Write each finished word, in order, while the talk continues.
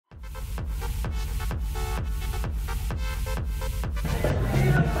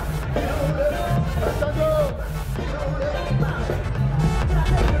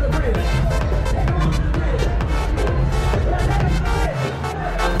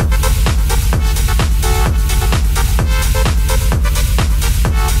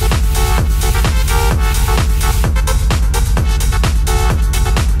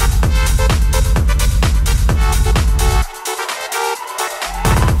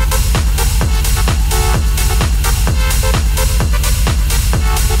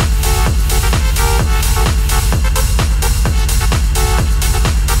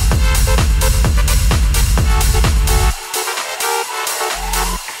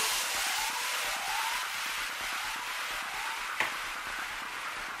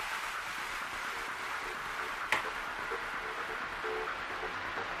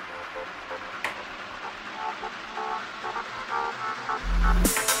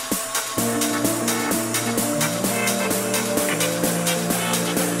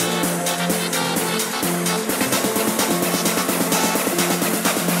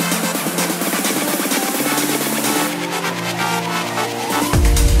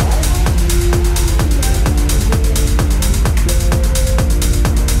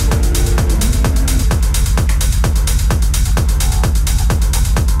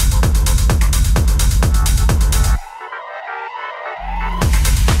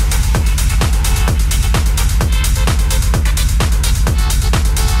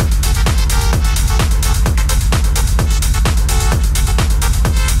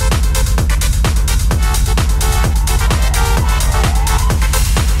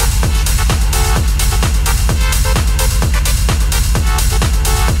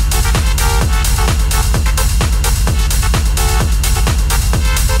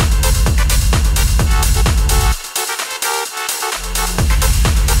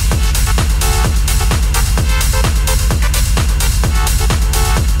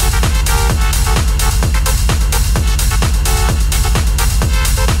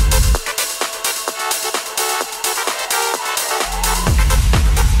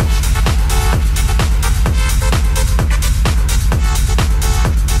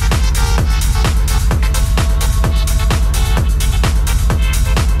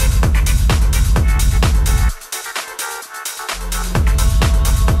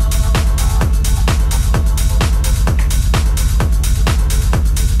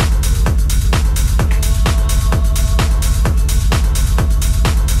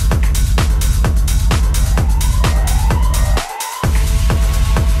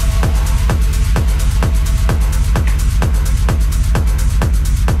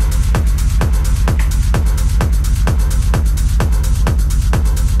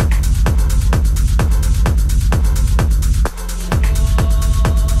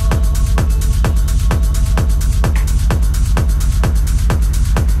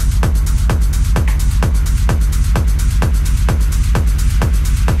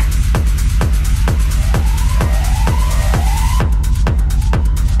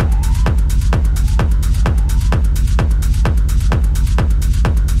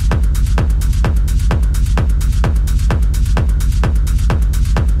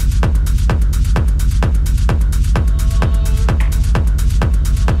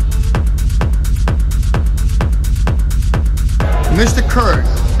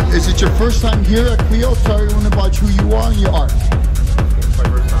It's your first time here at Clio. Tell everyone about who you are and your art. It's my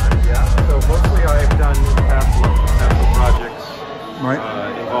first time, yeah. So mostly I've done past projects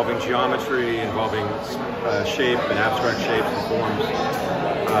involving geometry, involving shape and abstract shapes and forms,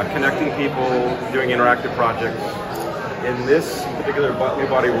 connecting people, doing interactive projects. In this particular new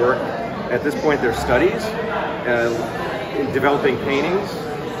body work, at this point there's studies in developing paintings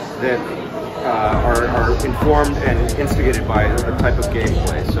that are informed and instigated by a type of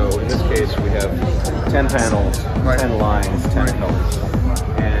gameplay. So in this case we have 10 panels, 10 lines, 10 colors.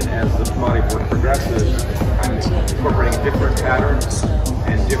 And as the body work progresses, I'm incorporating different patterns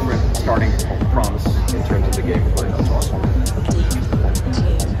and different starting prompts in terms of the gameplay. That's awesome.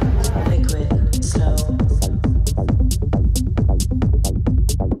 Liquid, slow.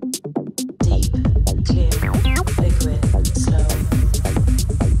 Deep, clear, liquid, slow.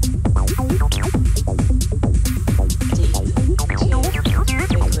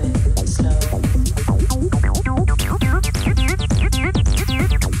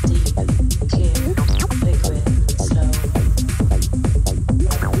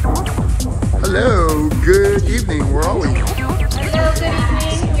 Hello, good evening. Where are we? Hello, good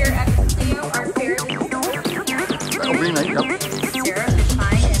evening. Here at Clio Art Fair. Opening night, yep. Sarah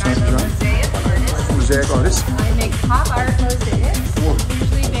Fishbein, and I'm a mosaic artist. Mosaic artist. I make pop art mosaics,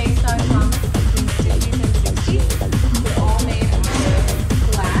 usually based on comics between the 50s and 60s. They're all made of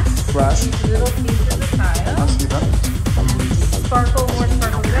glass. Each little piece of the tile. And sparkle, more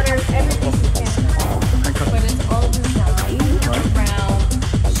sparkle, better. Every piece is handmade. But it's all designed around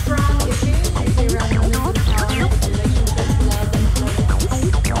strong issues, usually around women's empowerment, relationships, love, and romance.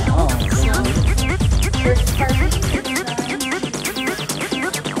 So, they're sparkly.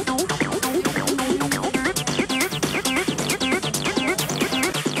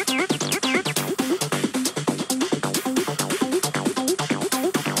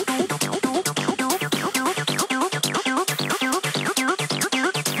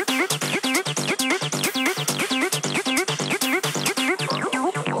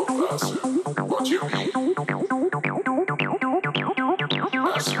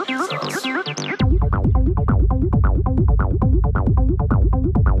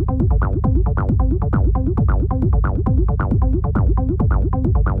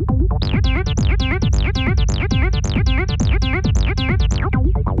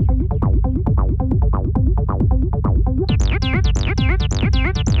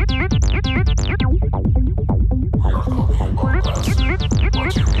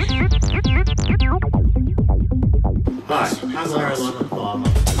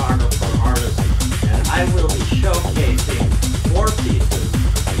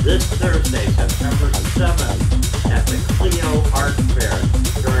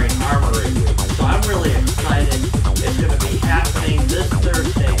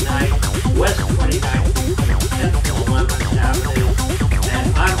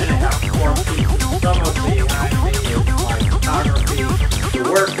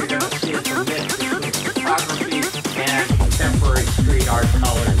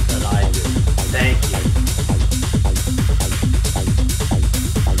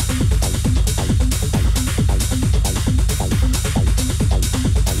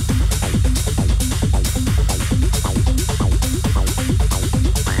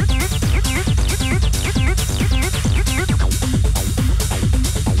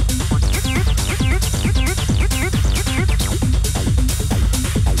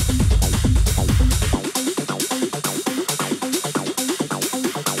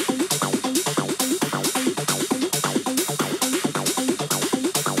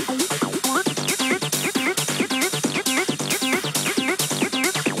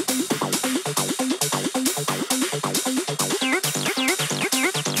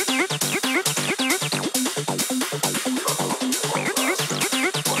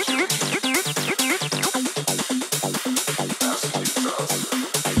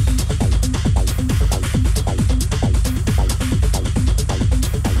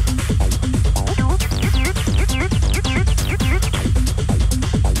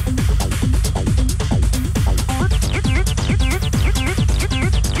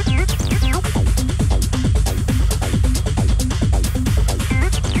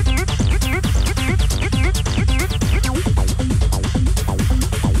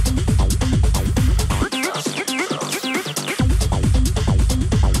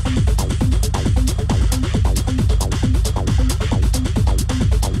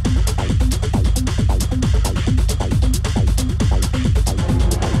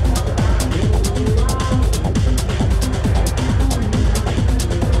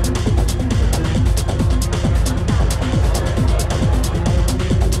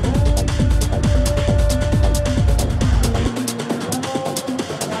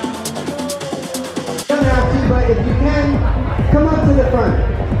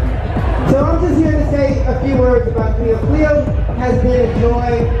 a few words about Clio. Clio has been a joy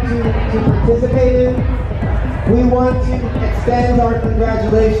to participate in. We want to extend our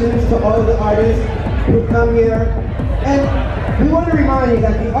congratulations to all the artists who come here. And we want to remind you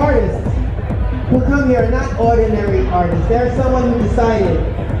that the artists who come here are not ordinary artists. They're someone who decided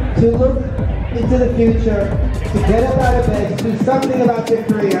to look into the future, to get up out of bed, to do something about their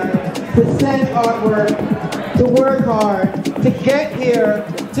career, to send artwork, to work hard, to get here,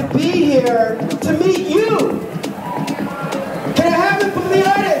 to be here, to meet you. Can I have it from the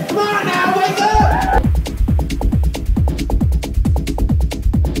artists? Come on now, wake up!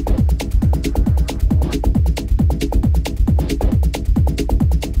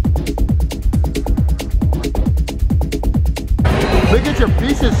 Look at your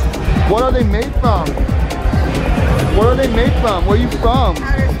pieces. What are they made from? What are they made from? Where are you from?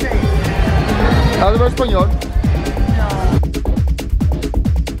 Outer space. ¿Hablas español?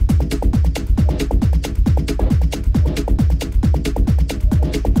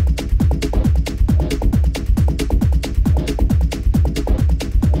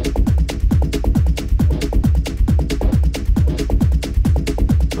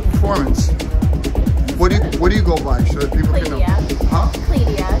 Performance. What do you go by so that people can know? Huh?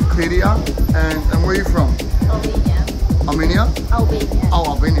 Clio. And where are you from? Armenia? Albania. Oh,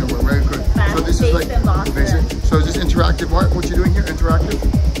 Albania. We're very good. So this is like basic. So is this interactive art? What you doing here? Interactive?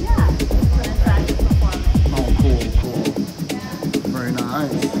 Yeah, it's an interactive performance. Oh, cool. Very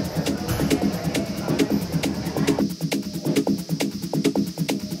nice.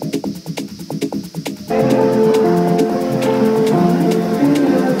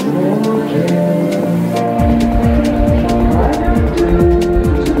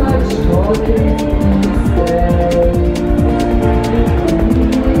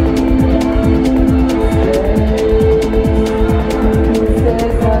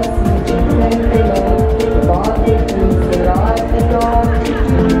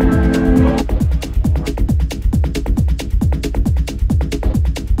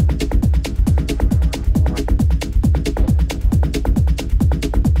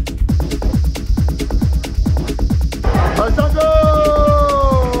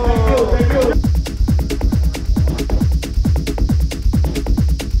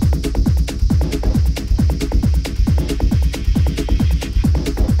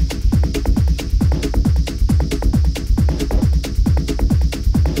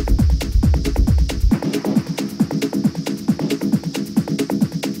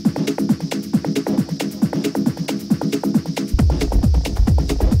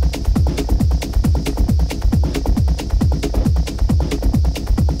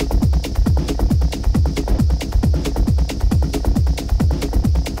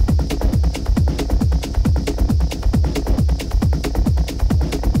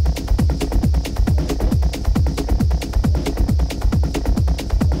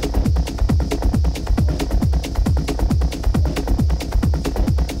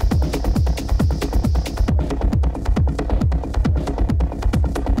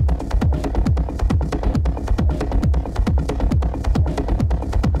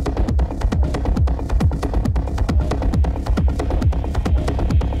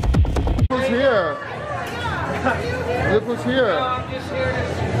 Look who's here. I'm just here to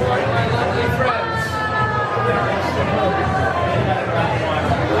support my lovely friends.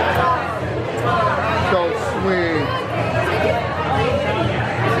 So sweet.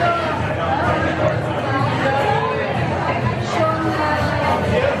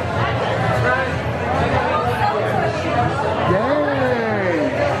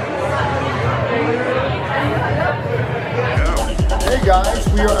 Hey guys,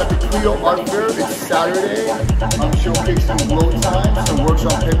 we are at the Clio Art Fair. It's Saturday. I'm showcasing glow time, some works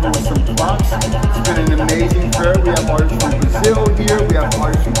on paper with some props. It's been an amazing fair. We have artists from Brazil here. We have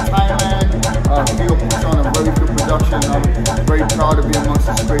artists from Thailand. Clio puts on a very good production. I'm very proud to be amongst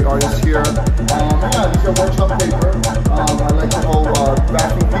these great artists here. Yeah, these are works on paper. I like the whole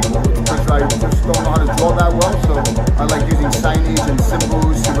backing people because I just don't know how to draw that well. So I like using signage and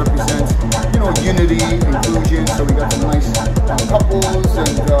symbols to represent, you know, unity, inclusion. So we got some nice couples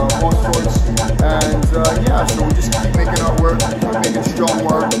and all sorts, and yeah, so we just keep making our work, keep making strong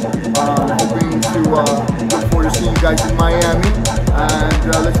work, hoping to look forward to seeing you guys in Miami, and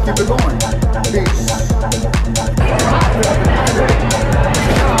let's keep it going. Peace.